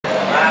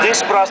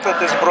this bracelet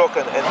is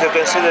broken and you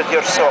consider it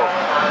yourself.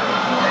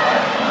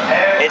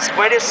 It's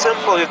very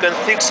simple, you can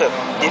fix it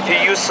if you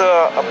use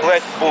a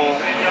Black Bull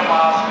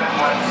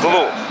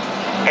glue.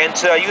 And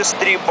I use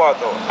 3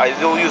 bottles. I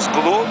will use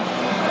glue,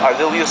 I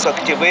will use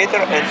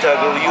activator, and I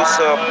will use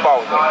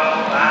powder.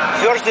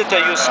 First that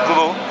I use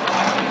glue,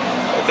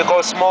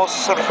 because small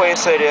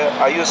surface area,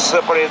 I use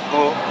separate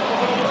glue,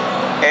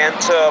 and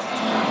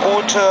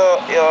put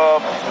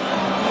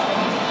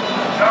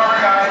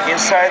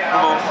inside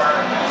glue.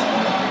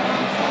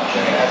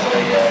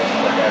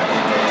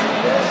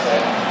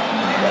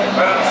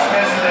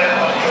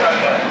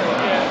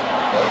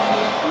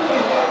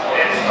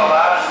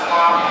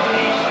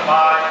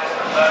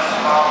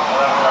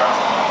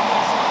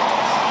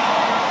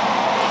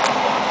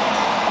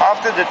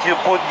 After that you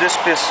put this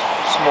piece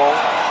small.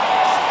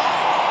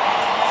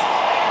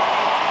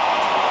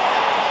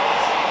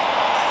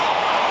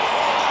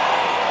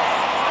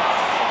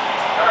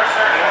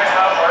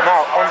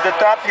 Now on the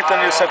top you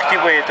can use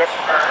activator.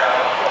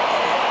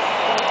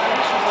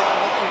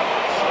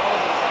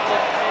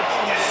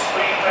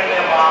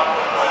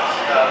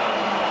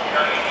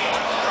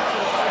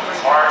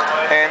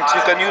 And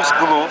you can use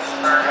glue.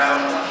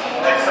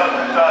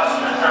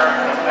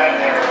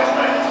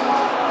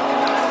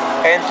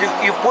 And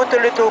you put a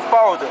little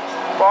powder.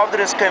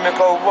 Powder is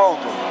chemical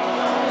voodoo.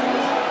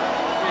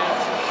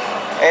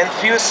 And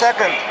few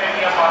seconds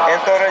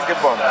and already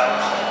bond.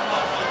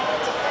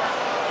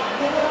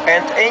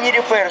 And any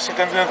repairs you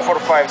can do it for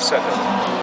 5 seconds.